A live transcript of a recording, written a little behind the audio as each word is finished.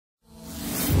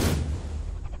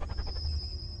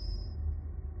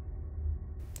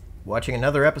Watching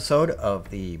another episode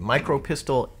of the Micro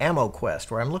Pistol Ammo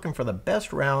Quest, where I'm looking for the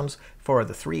best rounds for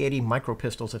the 380 micro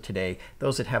pistols of today,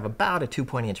 those that have about a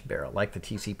 2.inch barrel, like the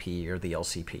TCP or the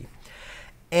LCP.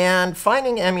 And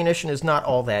finding ammunition is not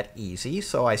all that easy,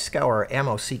 so I scour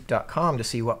ammoseek.com to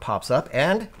see what pops up,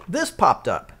 and this popped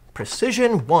up,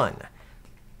 Precision 1.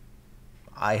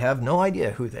 I have no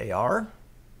idea who they are.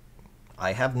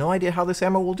 I have no idea how this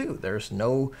ammo will do. There's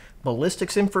no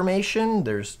ballistics information.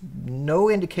 There's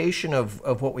no indication of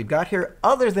what we've got here,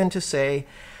 other than to say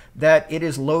that it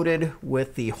is loaded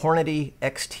with the Hornady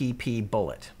XTP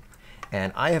bullet.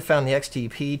 And I have found the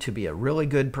XTP to be a really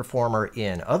good performer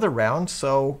in other rounds,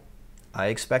 so I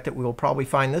expect that we will probably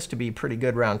find this to be a pretty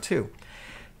good round too.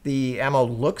 The ammo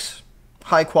looks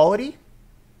high quality.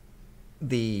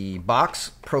 The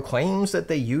box proclaims that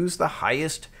they use the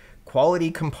highest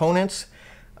quality components.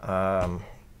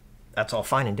 That's all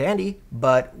fine and dandy,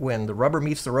 but when the rubber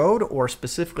meets the road, or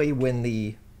specifically when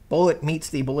the bullet meets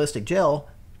the ballistic gel,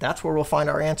 that's where we'll find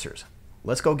our answers.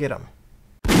 Let's go get them.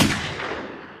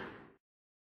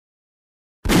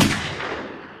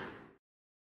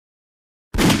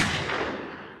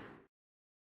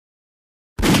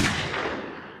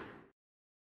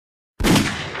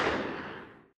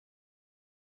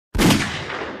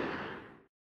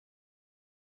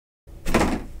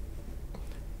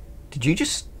 Did you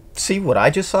just see what I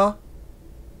just saw?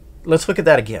 Let's look at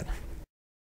that again.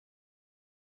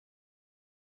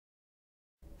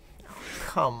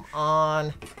 Come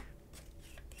on.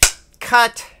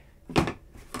 Cut.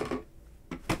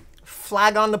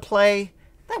 Flag on the play.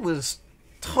 That was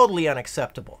totally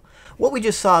unacceptable. What we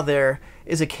just saw there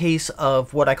is a case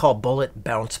of what I call bullet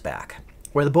bounce back,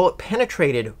 where the bullet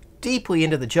penetrated deeply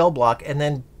into the gel block and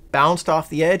then bounced off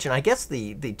the edge, and I guess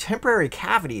the temporary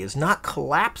cavity is not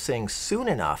collapsing soon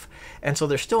enough, and so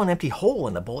there's still an empty hole,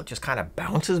 and the bullet just kind of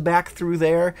bounces back through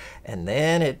there, and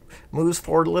then it moves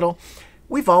forward a little.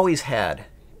 We've always had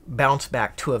bounce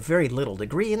back to a very little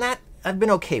degree, and that I've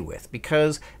been okay with,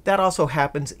 because that also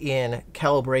happens in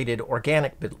calibrated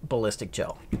organic ballistic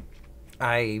gel.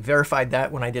 I verified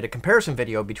that when I did a comparison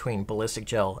video between ballistic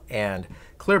gel and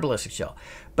clear ballistic gel.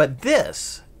 But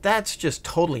that's just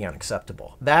totally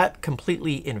unacceptable. That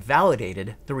completely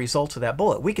invalidated the results of that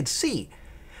bullet. We could see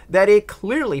that it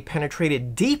clearly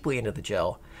penetrated deeply into the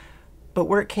gel, but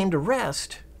where it came to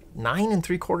rest, 9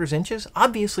 3/4 inches,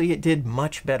 obviously it did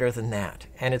much better than that.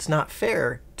 And it's not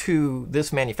fair to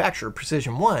this manufacturer,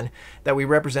 Precision 1, that we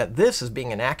represent this as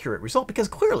being an accurate result, because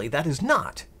clearly that is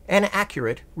not an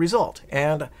accurate result.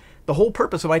 And the whole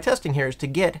purpose of my testing here is to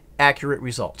get accurate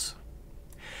results.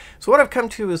 So what I've come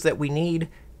to is that we need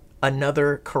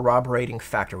another corroborating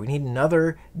factor. We need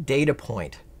another data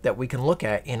point that we can look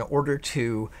at in order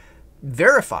to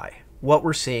verify what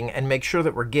we're seeing and make sure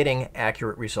that we're getting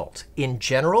accurate results. In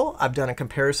general, I've done a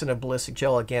comparison of ballistic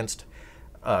gel against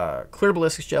clear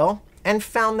ballistics gel and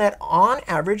found that on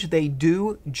average they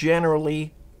do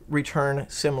generally return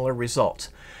similar results.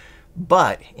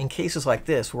 But in cases like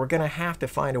this, we're going to have to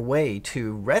find a way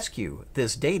to rescue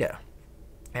this data.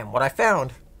 And what I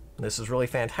found, this is really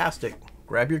fantastic.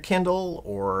 Grab your Kindle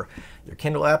or your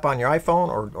Kindle app on your iPhone,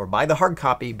 or buy the hard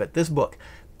copy, but this book,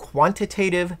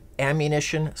 Quantitative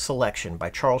Ammunition Selection by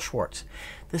Charles Schwartz.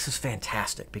 This is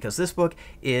fantastic because this book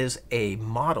is a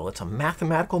model. It's a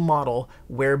mathematical model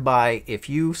whereby if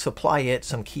you supply it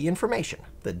some key information,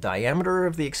 the diameter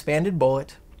of the expanded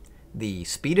bullet, the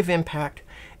speed of impact,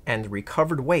 and the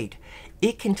recovered weight,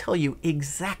 it can tell you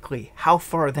exactly how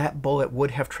far that bullet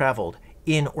would have traveled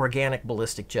in organic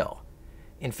ballistic gel.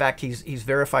 In fact, he's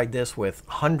verified this with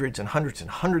hundreds and hundreds and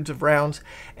hundreds of rounds,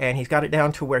 and he's got it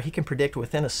down to where he can predict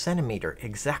within a centimeter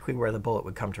exactly where the bullet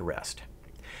would come to rest.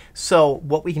 So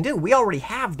what we can do, we already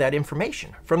have that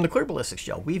information from the clear ballistics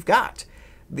gel. We've got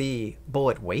the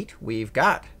bullet weight, we've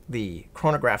got the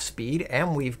chronograph speed,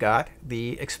 and we've got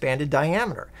the expanded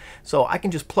diameter. So I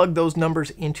can just plug those numbers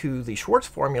into the Schwartz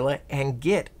formula and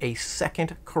get a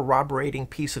second corroborating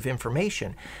piece of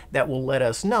information that will let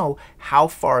us know how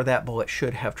far that bullet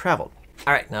should have traveled.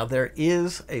 All right, now there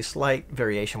is a slight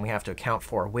variation we have to account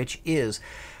for, which is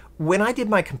when I did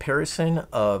my comparison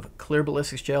of clear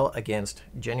ballistics gel against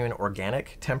genuine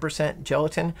organic 10%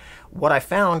 gelatin, what I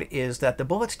found is that the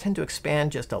bullets tend to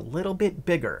expand just a little bit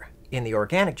bigger in the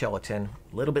organic gelatin,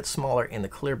 a little bit smaller in the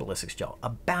clear ballistics gel,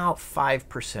 about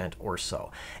 5% or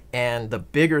so. And the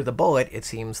bigger the bullet, it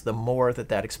seems, the more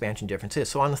that expansion difference is.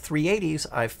 So on the 380s,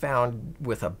 I've found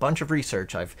with a bunch of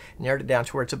research, I've narrowed it down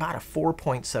to where it's about a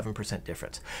 4.7%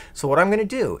 difference. So what I'm going to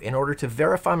do in order to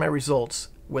verify my results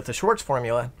with the Schwartz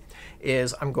formula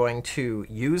is I'm going to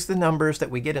use the numbers that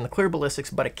we get in the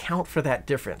ClearBallistics, but account for that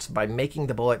difference by making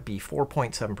the bullet be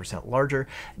 4.7% larger.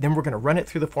 Then we're going to run it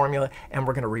through the formula, and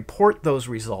we're going to report those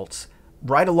results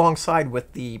right alongside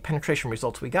with the penetration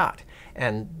results we got.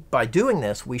 And by doing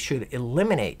this, we should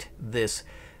eliminate this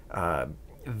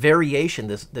variation,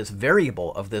 this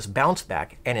variable of this bounce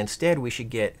back, and instead we should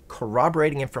get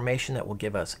corroborating information that will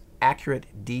give us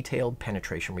accurate, detailed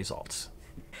penetration results.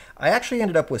 I actually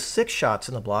ended up with 6 shots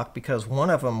in the block because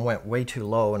one of them went way too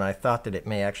low, and I thought that it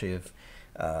may actually have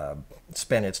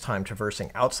spent its time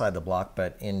traversing outside the block,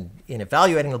 but in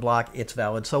evaluating the block, it's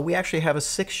valid. So we actually have a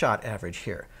 6-shot average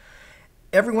here.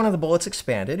 Every one of the bullets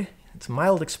expanded. It's a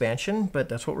mild expansion, but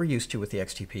that's what we're used to with the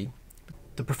XTP.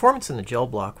 The performance in the gel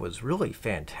block was really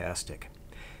fantastic.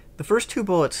 The first 2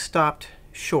 bullets stopped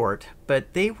short,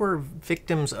 but they were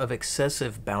victims of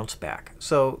excessive bounce back.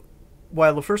 So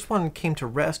while the first one came to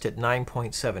rest at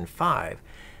 9.75,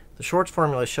 the shorts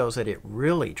formula shows that it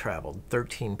really traveled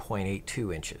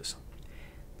 13.82 inches.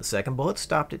 The second bullet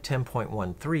stopped at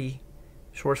 10.13.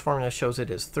 Shorts formula shows it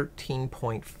as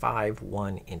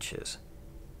 13.51 inches.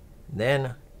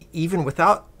 Then, even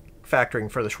without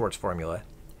factoring for the Schwartz formula,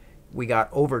 we got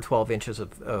over 12 inches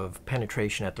of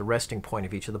penetration at the resting point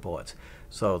of each of the bullets.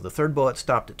 So the third bullet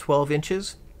stopped at 12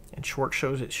 inches, and Schwartz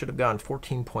shows it should have gone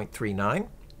 14.39.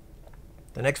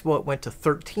 The next bullet went to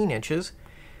 13 inches,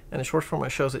 and the Schwartz formula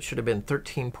shows it should have been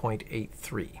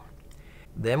 13.83.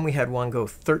 Then we had one go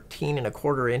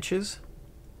 13.25 inches,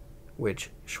 which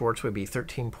Schwartz would be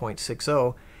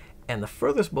 13.60, and the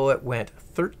furthest bullet went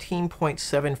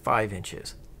 13.75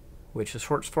 inches, which the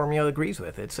Schwartz formula agrees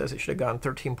with. It says it should have gone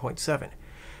 13.7.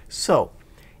 So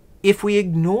if we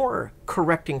ignore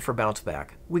correcting for bounce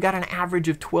back, we got an average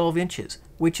of 12 inches,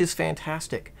 which is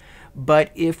fantastic.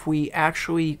 But if we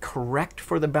actually correct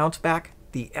for the bounce back,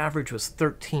 the average was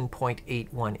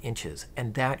 13.81 inches,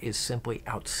 and that is simply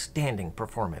outstanding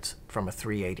performance from a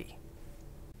 380.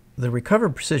 The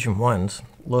recovered precision ones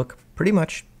look pretty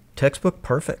much textbook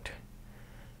perfect.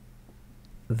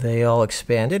 They all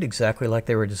expanded exactly like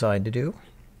they were designed to do.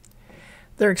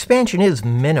 Their expansion is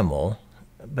minimal,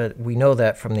 but we know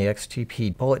that from the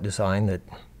XTP bullet design that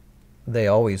they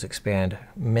always expand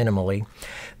minimally.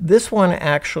 This one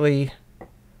actually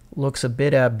looks a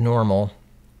bit abnormal.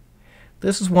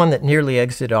 This is one that nearly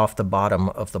exited off the bottom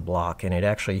of the block, and it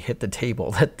actually hit the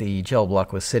table that the gel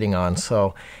block was sitting on,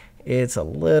 so it's a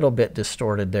little bit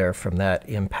distorted there from that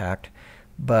impact.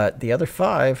 But the other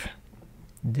 5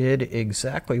 did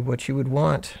exactly what you would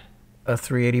want a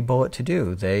 380 bullet to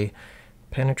do. They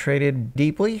penetrated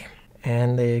deeply,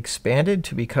 and they expanded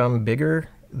to become bigger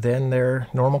than their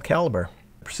normal caliber.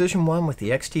 Precision 1 with the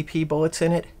XTP bullets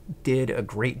in it did a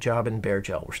great job in bare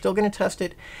gel. We're still going to test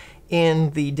it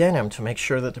in the denim to make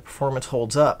sure that the performance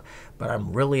holds up, but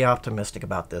I'm really optimistic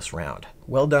about this round.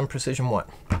 Well done, Precision 1.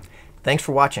 Thanks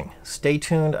for watching. Stay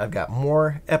tuned. I've got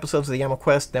more episodes of the Ammo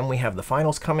Quest. Then we have the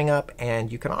finals coming up,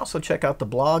 and you can also check out the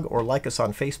blog or like us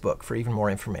on Facebook for even more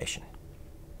information.